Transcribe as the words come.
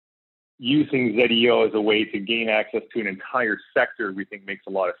using ZEO as a way to gain access to an entire sector, we think makes a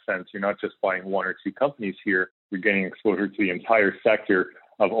lot of sense. You're not just buying one or two companies here. You're getting exposure to the entire sector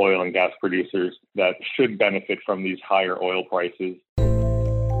of oil and gas producers that should benefit from these higher oil prices.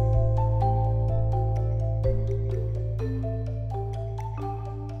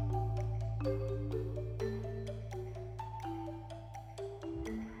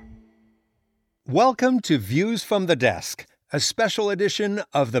 Welcome to Views from the Desk, a special edition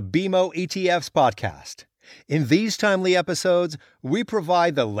of the BMO ETFs podcast. In these timely episodes, we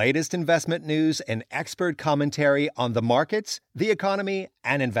provide the latest investment news and expert commentary on the markets, the economy,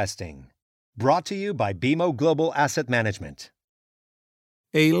 and investing. Brought to you by BMO Global Asset Management.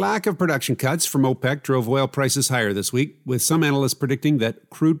 A lack of production cuts from OPEC drove oil prices higher this week, with some analysts predicting that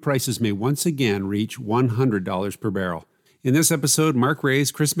crude prices may once again reach $100 per barrel. In this episode, Mark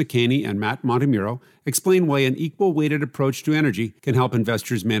Raes, Chris McCaney, and Matt Montemuro explain why an equal-weighted approach to energy can help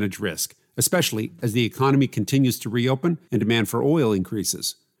investors manage risk, especially as the economy continues to reopen and demand for oil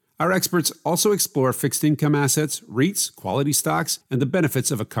increases. Our experts also explore fixed income assets, REITs, quality stocks, and the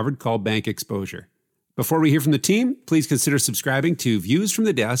benefits of a covered call bank exposure. Before we hear from the team, please consider subscribing to Views from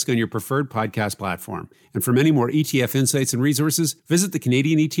the Desk on your preferred podcast platform. And for many more ETF insights and resources, visit the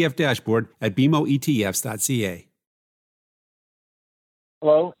Canadian ETF dashboard at bmoetfs.ca.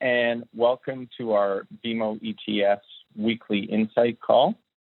 Hello, and welcome to our BMO ETFs weekly insight call.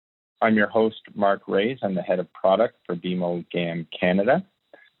 I'm your host, Mark Raes. I'm the head of product for BMO GAM Canada.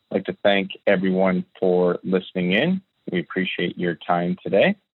 I'd like to thank everyone for listening in. We appreciate your time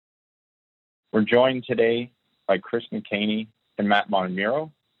today. We're joined today by Chris McCaney and Matt Montemuro,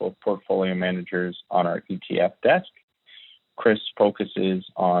 both portfolio managers on our ETF desk. Chris focuses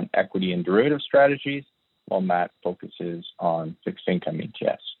on equity and derivative strategies, while Matt focuses on fixed income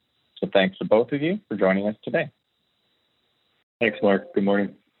ETFs. So thanks to both of you for joining us today. Thanks, Mark. Good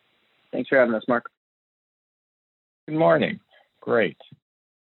morning. Thanks for having us, Mark. Good morning. Great.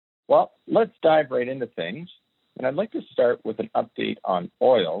 Well, let's dive right into things. And I'd like to start with an update on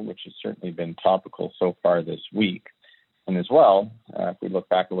oil, which has certainly been topical so far this week. And as well, if we look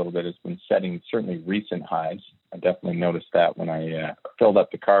back a little bit, it's been setting certainly recent highs. I definitely noticed that when I filled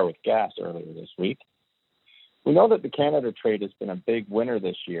up the car with gas earlier this week. We know that the Canada trade has been a big winner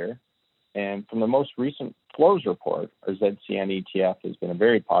this year, and from the most recent flows report, our ZCN ETF has been a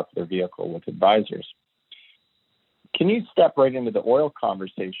very popular vehicle with advisors. Can you step right into the oil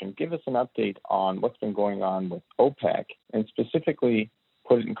conversation? Give us an update on what's been going on with OPEC, and specifically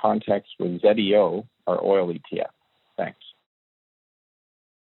put it in context with ZEO, our oil ETF. Thanks.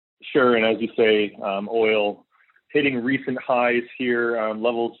 Sure, and as you say, oil hitting recent highs here,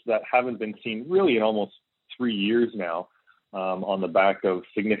 levels that haven't been seen really in almost 3 years now, on the back of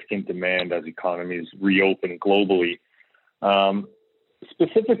significant demand as economies reopen globally.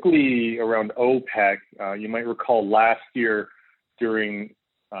 Specifically around OPEC, you might recall last year during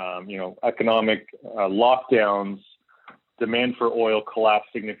economic lockdowns, demand for oil collapsed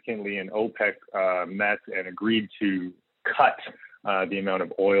significantly, and OPEC met and agreed to cut the amount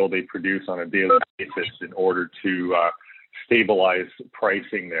of oil they produce on a daily basis in order to stabilize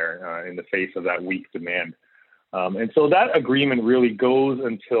pricing there in the face of that weak demand. And so that agreement really goes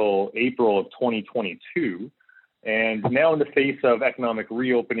until April of 2022. And now in the face of economic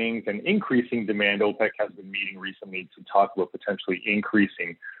reopenings and increasing demand, OPEC has been meeting recently to talk about potentially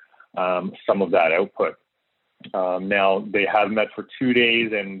increasing some of that output. Now, they have met for 2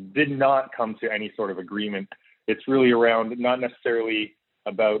 days and did not come to any sort of agreement. It's really around not necessarily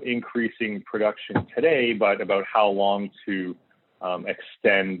about increasing production today, but about how long to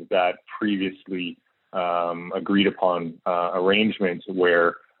extend that previously agreed upon arrangements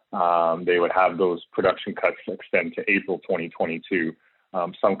where they would have those production cuts extend to April 2022.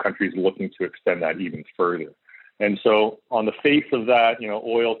 Some countries looking to extend that even further. And so on the face of that,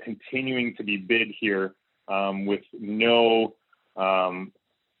 oil continuing to be bid here with no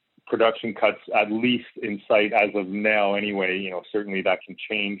production cuts, at least in sight as of now anyway. Certainly that can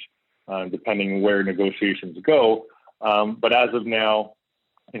change depending where negotiations go. But as of now,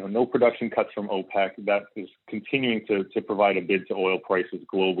 no production cuts from OPEC. That is continuing to provide a bid to oil prices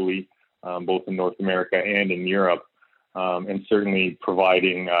globally, both in North America and in Europe, and certainly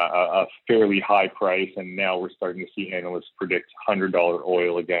providing a fairly high price. And now we're starting to see analysts predict $100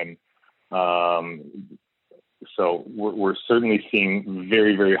 oil again. So we're certainly seeing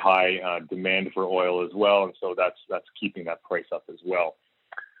very, very high demand for oil as well. And so that's keeping that price up as well.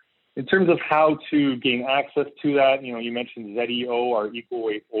 In terms of how to gain access to that, you mentioned ZEO, our equal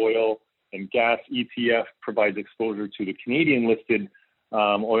weight oil and gas ETF, provides exposure to the Canadian listed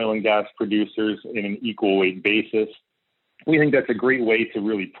oil and gas producers in an equal weight basis. we think that's a great way to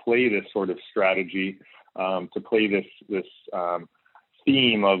really play this sort of strategy, to play this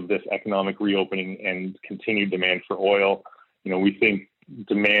theme of this economic reopening and continued demand for oil. We think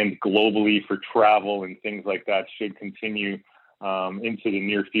demand globally for travel and things like that should continue into the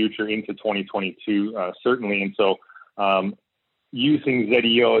near future, into 2022, certainly. And so using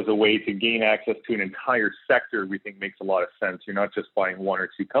ZEO as a way to gain access to an entire sector, we think makes a lot of sense. You're not just buying one or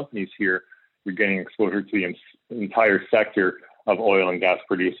two companies here, you're getting exposure to the entire sector of oil and gas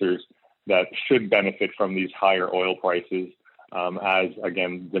producers that should benefit from these higher oil prices, as,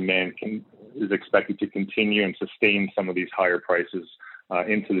 again, demand is expected to continue and sustain some of these higher prices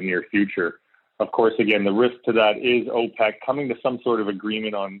into the near future. Of course, again, the risk to that is OPEC coming to some sort of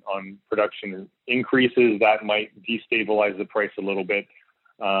agreement on production increases that might destabilize the price a little bit.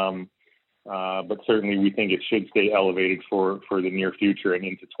 But certainly we think it should stay elevated for the near future and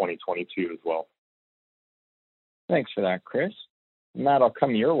into 2022 as well. Thanks for that, Chris. Matt, I'll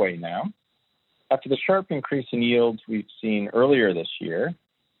come your way now. After the sharp increase in yields we've seen earlier this year,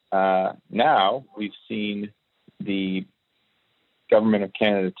 now we've seen the Government of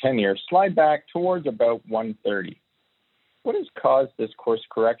Canada 10-year slide back towards about 130. What has caused this course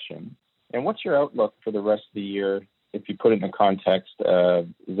correction, and what's your outlook for the rest of the year if you put it in the context of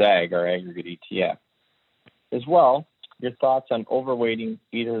ZAG, our aggregate ETF? As well, your thoughts on overweighting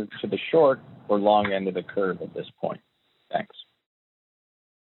either to the short or long end of the curve at this point. Thanks.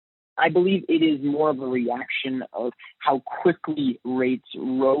 I believe it is more of a reaction of how quickly rates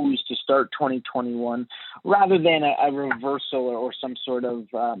rose to start 2021 rather than a reversal or some sort of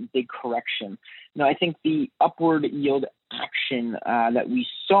big correction. I think the upward yield action that we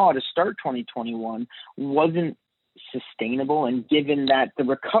saw to start 2021 wasn't sustainable, and given that the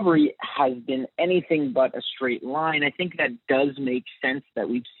recovery has been anything but a straight line, I think that does make sense that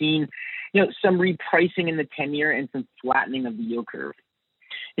we've seen some repricing in the 10-year and some flattening of the yield curve.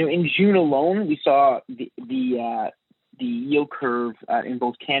 In June alone, we saw the yield curve in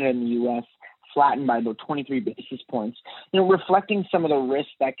both Canada and the U.S. flattened by about 23 basis points, reflecting some of the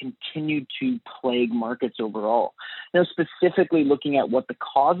risks that continue to plague markets overall. Specifically looking at what the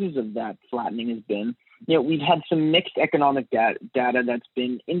causes of that flattening has been, we've had some mixed economic data that's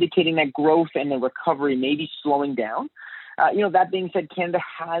been indicating that growth and the recovery may be slowing down. That being said, Canada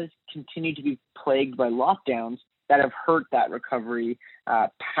has continued to be plagued by lockdowns that have hurt that recovery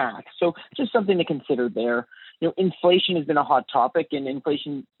path. So just something to consider there. Inflation has been a hot topic, and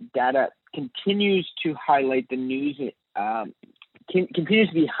inflation data continues to highlight the news, continues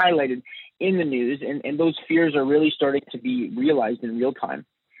to be highlighted in the news, and those fears are really starting to be realized in real time.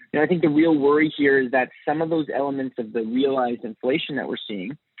 I think the real worry here is that some of those elements of the realized inflation that we're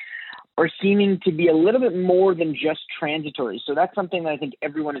seeing are seeming to be a little bit more than just transitory. So that's something that I think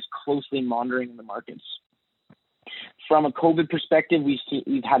everyone is closely monitoring in the markets. From a COVID perspective,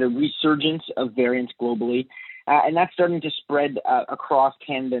 we've had a resurgence of variants globally, and that's starting to spread across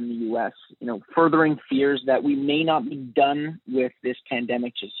Canada and the U.S., furthering fears that we may not be done with this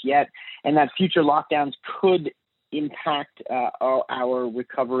pandemic just yet, and that future lockdowns could impact our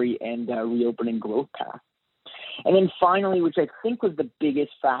recovery and reopening growth path. And then finally, which I think was the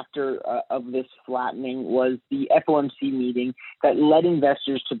biggest factor of this flattening, was the FOMC meeting that led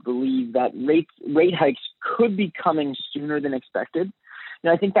investors to believe that rate hikes could be coming sooner than expected.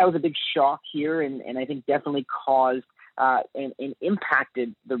 I think that was a big shock here, and I think definitely caused and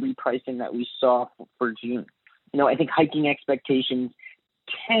impacted the repricing that we saw for June. I think hiking expectations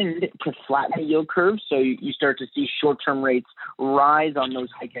tend to flatten the yield curve, so you start to see short-term rates rise on those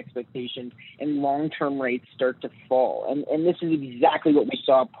hike expectations and long-term rates start to fall. And this is exactly what we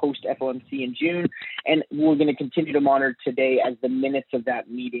saw post-FOMC in June, and we're going to continue to monitor today as the minutes of that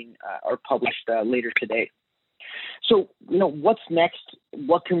meeting are published later today. So, what's next?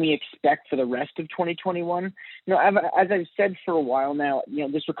 What can we expect for the rest of 2021? As I've said for a while now,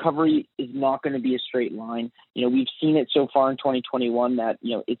 this recovery is not going to be a straight line. We've seen it so far in 2021 that,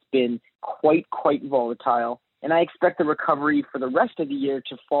 it's been quite volatile. And I expect the recovery for the rest of the year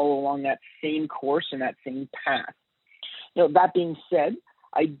to follow along that same course and that same path. That being said,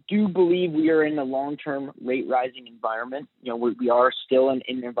 I do believe we are in a long-term rate rising environment. We are still in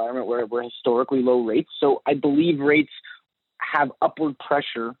an environment where we're historically low rates. So I believe rates have upward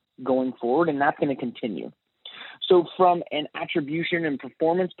pressure going forward, and that's going to continue. So from an attribution and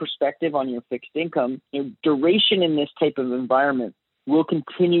performance perspective on your fixed income, duration in this type of environment will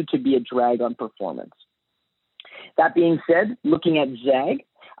continue to be a drag on performance. That being said, looking at ZAG,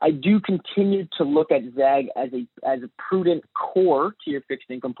 I do continue to look at ZAG as a prudent core to your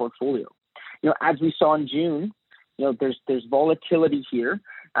fixed income portfolio. As we saw in June, there's volatility here,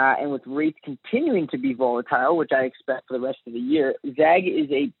 And with rates continuing to be volatile, which I expect for the rest of the year, ZAG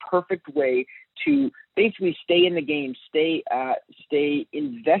is a perfect way to basically stay in the game, stay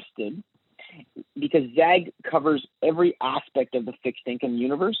invested, because ZAG covers every aspect of the fixed income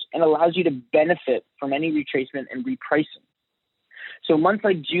universe and allows you to benefit from any retracement and repricing. So months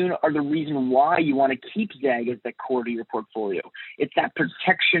like June are the reason why you want to keep ZAG as the core to your portfolio. It's that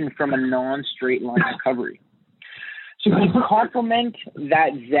protection from a non-straight line recovery. So to complement that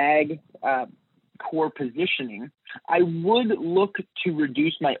ZAG core positioning, I would look to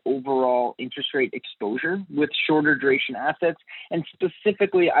reduce my overall interest rate exposure with shorter duration assets, and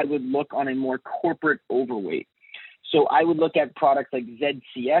specifically I would look on a more corporate overweight. So I would look at products like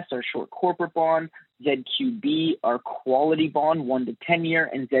ZCS, our short corporate bond, ZQB, our quality bond, 1 to 10 year,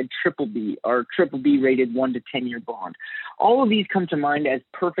 and ZBBB, our BBB rated 1 to 10 year bond. All of these come to mind as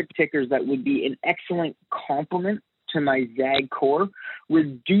perfect tickers that would be an excellent complement to my ZAG core,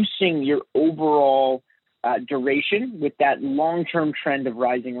 reducing your overall duration with that long-term trend of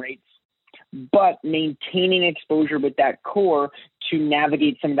rising rates, but maintaining exposure with that core to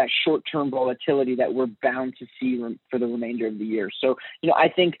navigate some of that short-term volatility that we're bound to see for the remainder of the year. So, I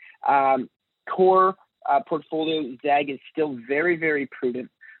think core portfolio ZAG is still very, very prudent,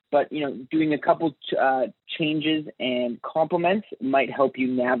 but, doing a couple changes and complements might help you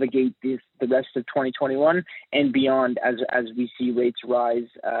navigate the rest of 2021 and beyond as we see rates rise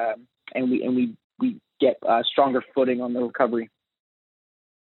and we get a stronger footing on the recovery.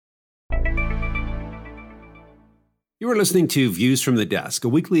 You are listening to Views from the Desk, a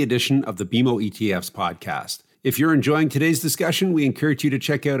weekly edition of the BMO ETFs podcast. If you're enjoying today's discussion, we encourage you to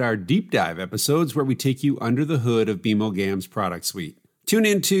check out our deep dive episodes where we take you under the hood of BMO GAM's product suite. Tune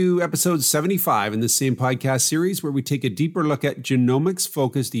in to episode 75 in the same podcast series where we take a deeper look at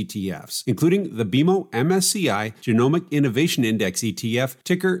genomics-focused ETFs, including the BMO MSCI Genomic Innovation Index ETF,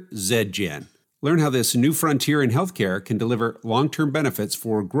 ticker ZGen. Learn how this new frontier in healthcare can deliver long-term benefits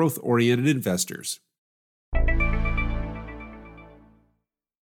for growth-oriented investors.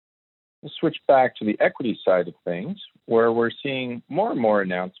 We'll switch back to the equity side of things, where we're seeing more and more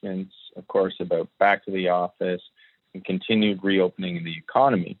announcements, of course, about back to the office and continued reopening in the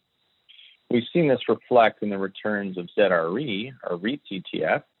economy. We've seen this reflect in the returns of ZRE, our REITs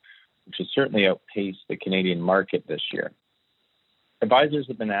ETF, which has certainly outpaced the Canadian market this year. Advisors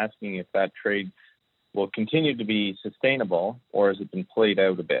have been asking if that trade will continue to be sustainable or has it been played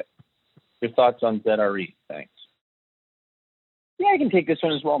out a bit? Your thoughts on ZRE? Thanks. Yeah, I can take this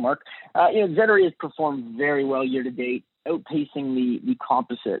one as well, Mark. ZRE has performed very well year to date, outpacing the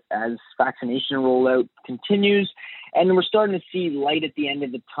composite as vaccination rollout continues, and we're starting to see light at the end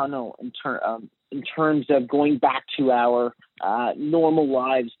of the tunnel in terms of going back to our normal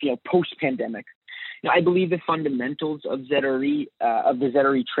lives, post-pandemic. I believe the fundamentals of ZRE, of the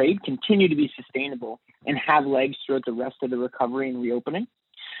ZRE trade, continue to be sustainable and have legs throughout the rest of the recovery and reopening.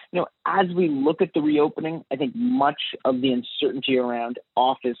 As we look at the reopening, I think much of the uncertainty around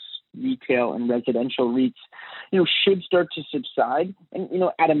office, retail, and residential REITs, should start to subside and,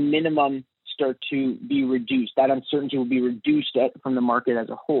 at a minimum, start to be reduced. That uncertainty will be reduced from the market as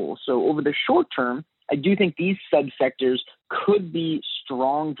a whole. So over the short term, I do think these subsectors could be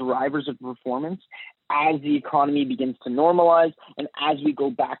strong drivers of performance as the economy begins to normalize and as we go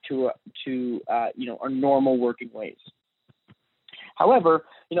back to our normal working ways. However,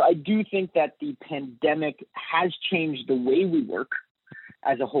 I do think that the pandemic has changed the way we work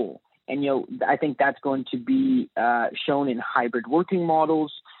as a whole. And, I think that's going to be shown in hybrid working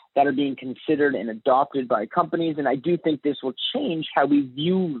models that are being considered and adopted by companies. And I do think this will change how we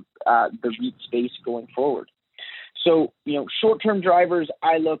view the REIT space going forward. So, short-term drivers,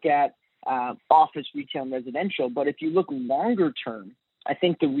 I look at office, retail, and residential. But if you look longer term, I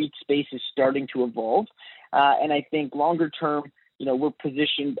think the REIT space is starting to evolve. And I think longer term, we're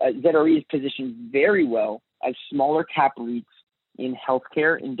positioned, ZRE is positioned very well as smaller cap REITs in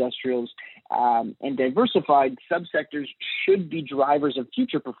healthcare, industrials, and diversified subsectors should be drivers of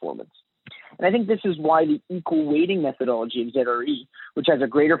future performance. And I think this is why the equal weighting methodology of ZRE, which has a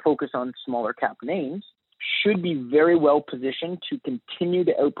greater focus on smaller cap names, should be very well positioned to continue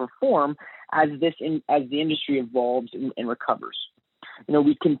to outperform as the industry evolves and recovers.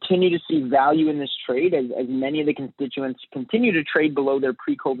 We continue to see value in this trade as many of the constituents continue to trade below their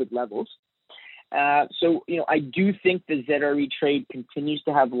pre-COVID levels. So, I do think the ZRE trade continues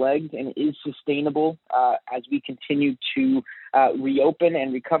to have legs and is sustainable as we continue to reopen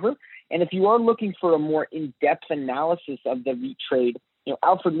and recover. And if you are looking for a more in-depth analysis of the REIT trade,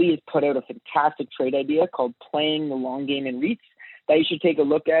 Alfred Lee has put out a fantastic trade idea called Playing the Long Game in REITs that you should take a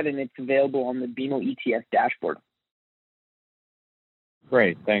look at, and it's available on the BMO ETF dashboard.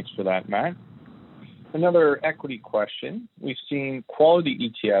 Great. Thanks for that, Matt. Another equity question. We've seen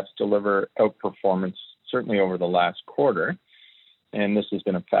quality ETFs deliver outperformance certainly over the last quarter, and this has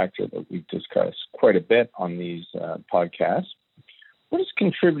been a factor that we've discussed quite a bit on these podcasts. What is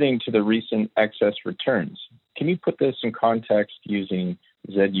contributing to the recent excess returns? Can you put this in context using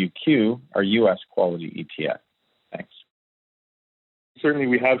ZUQ, our U.S. quality ETF? Thanks. Certainly,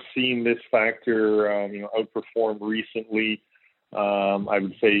 we have seen this factor, outperform recently. I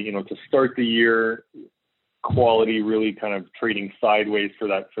would say, to start the year, quality really kind of trading sideways for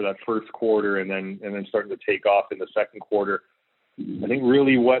that first quarter, and then starting to take off in the second quarter. I think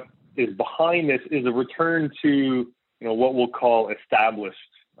really what is behind this is a return to what we'll call established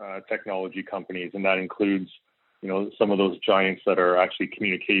technology companies, and that includes some of those giants that are actually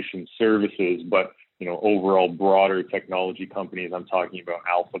communication services, but overall broader technology companies. I'm talking about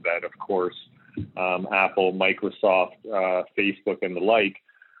Alphabet, of course, Apple, Microsoft, Facebook, and the like.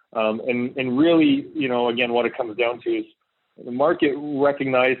 And really, again, what it comes down to is the market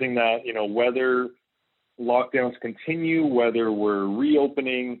recognizing that, whether lockdowns continue, whether we're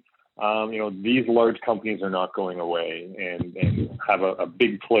reopening, these large companies are not going away and have a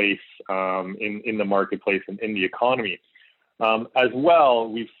big place in the marketplace and in the economy. As well,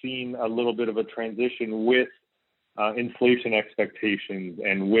 we've seen a little bit of a transition with inflation expectations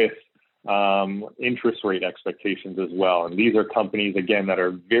and with interest rate expectations as well. And these are companies, again, that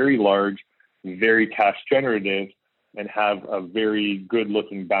are very large, very cash generative, and have a very good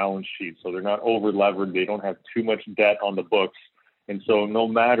looking balance sheet. So they're not over levered. They don't have too much debt on the books. And so no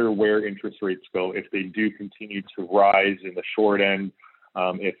matter where interest rates go, if they do continue to rise in the short end,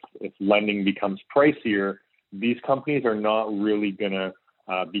 if lending becomes pricier, these companies are not really going to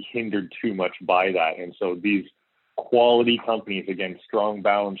be hindered too much by that. And so these quality companies, again, strong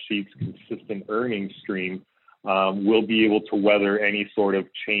balance sheets, consistent earnings stream, will be able to weather any sort of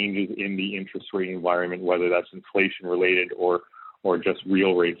changes in the interest rate environment, whether that's inflation related or just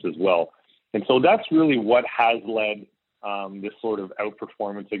real rates as well. And so that's really what has led this sort of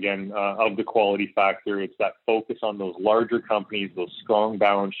outperformance, again, of the quality factor. It's that focus on those larger companies, those strong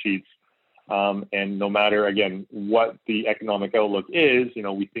balance sheets. And no matter, again, what the economic outlook is,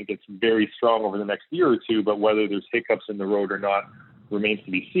 we think it's very strong over the next year or two, but whether there's hiccups in the road or not remains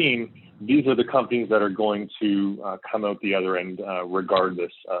to be seen. These are the companies that are going to come out the other end,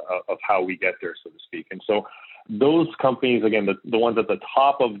 regardless of how we get there, so to speak. And so those companies, again, the ones at the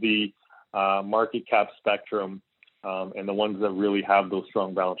top of the market cap spectrum, and the ones that really have those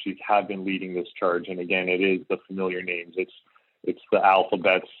strong balance sheets have been leading this charge. And again, it is the familiar names. It's the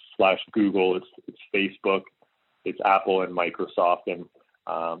Alphabets / Google, it's Facebook, it's Apple and Microsoft, and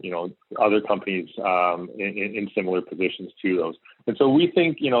other companies in similar positions to those. And so we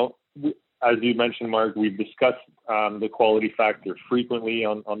think, as you mentioned, Mark, we've discussed the quality factor frequently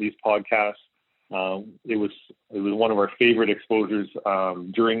on these podcasts. It was one of our favorite exposures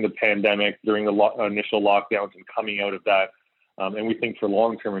during the pandemic, during the initial lockdowns and coming out of that. And we think for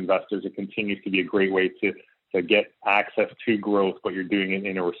long-term investors, it continues to be a great way to get access to growth, but you're doing it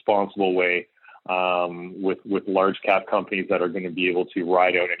in a responsible way with large cap companies that are going to be able to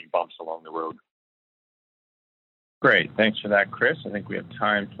ride out any bumps along the road. Great. Thanks for that, Chris. I think we have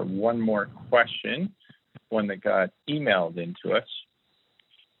time for one more question, one that got emailed into us.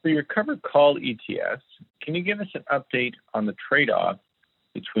 For your covered call ETFs, can you give us an update on the trade-off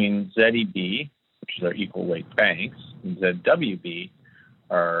between ZEB, which is our equal weight banks, and ZWB,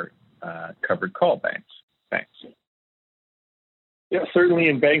 our covered call banks? Thanks. Yeah, certainly,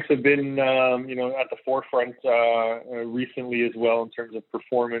 and banks have been, at the forefront recently as well in terms of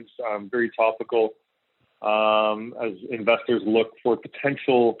performance. Very topical as investors look for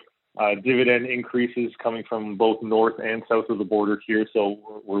potential dividend increases coming from both north and south of the border here.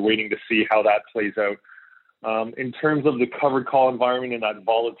 So we're waiting to see how that plays out. In terms of the covered call environment and that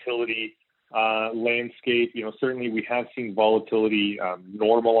volatility landscape, certainly we have seen volatility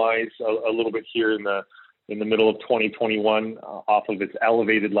normalize a little bit here in the middle of 2021 off of its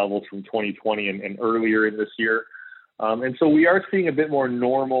elevated levels from 2020 and earlier in this year. And so we are seeing a bit more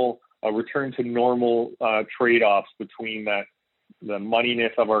normal, a return to normal trade-offs between the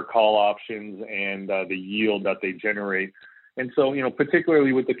moneyness of our call options and the yield that they generate. And so,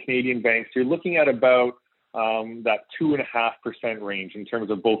 particularly with the Canadian banks, you're looking at about that 2.5% range in terms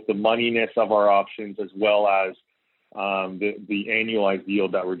of both the moneyness of our options as well as the annualized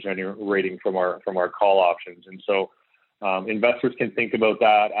yield that we're generating from our call options. And so investors can think about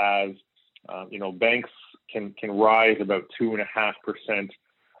that as, banks can rise about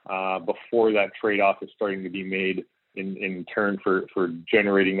 2.5% before that trade-off is starting to be made in turn for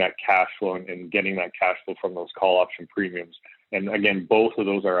generating that cash flow and getting that cash flow from those call option premiums. And again, both of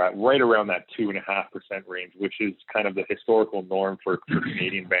those are at right around that 2.5% range, which is kind of the historical norm for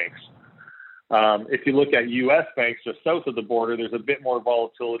Canadian banks. If you look at U.S. banks just south of the border, there's a bit more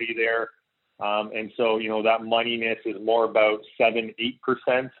volatility there. And so, that moneyness is more about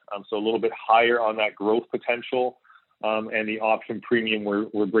 7-8%. So a little bit higher on that growth potential. And the option premium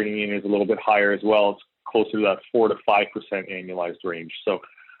we're bringing in is a little bit higher as well. It's closer to that 4 to 5% annualized range. So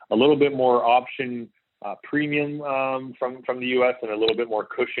a little bit more option premium from the U.S. and a little bit more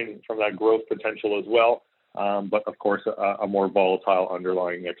cushion from that growth potential as well. But of course, a more volatile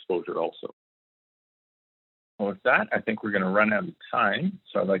underlying exposure also. Well, with that, I think we're going to run out of time.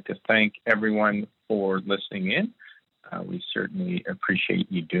 So I'd like to thank everyone for listening in. We certainly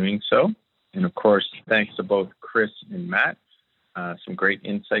appreciate you doing so. And of course, thanks to both Chris and Matt. Some great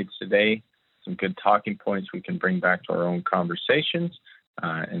insights today, some good talking points we can bring back to our own conversations,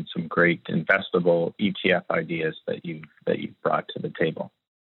 and some great investable ETF ideas that you've brought to the table.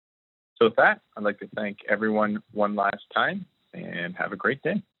 So with that, I'd like to thank everyone one last time and have a great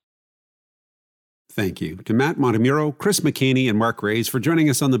day. Thank you to Matt Montemuro, Chris McKaney, and Mark Rays for joining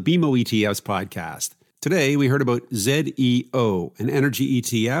us on the BMO ETFs podcast. Today, we heard about ZEO, an energy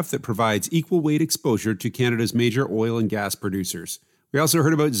ETF that provides equal weight exposure to Canada's major oil and gas producers. We also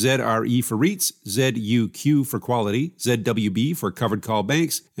heard about ZRE for REITs, ZUQ for quality, ZWB for covered call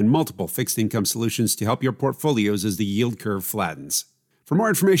banks, and multiple fixed income solutions to help your portfolios as the yield curve flattens. For more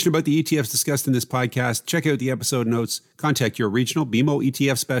information about the ETFs discussed in this podcast, check out the episode notes, contact your regional BMO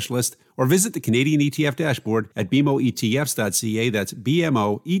ETF specialist, or visit the Canadian ETF dashboard at bmoetfs.ca. That's bmoetfs.ca.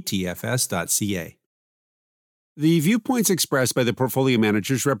 The viewpoints expressed by the portfolio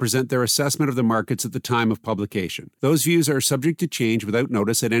managers represent their assessment of the markets at the time of publication. Those views are subject to change without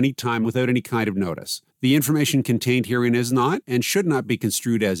notice at any time without any kind of notice. The information contained herein is not and should not be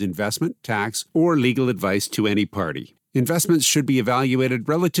construed as investment, tax, or legal advice to any party. Investments should be evaluated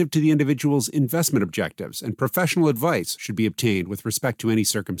relative to the individual's investment objectives, and professional advice should be obtained with respect to any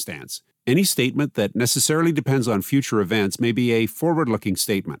circumstance. Any statement that necessarily depends on future events may be a forward-looking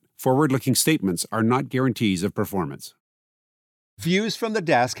statement. Forward-looking statements are not guarantees of performance. Views from the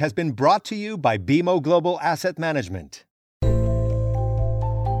Desk has been brought to you by BMO Global Asset Management.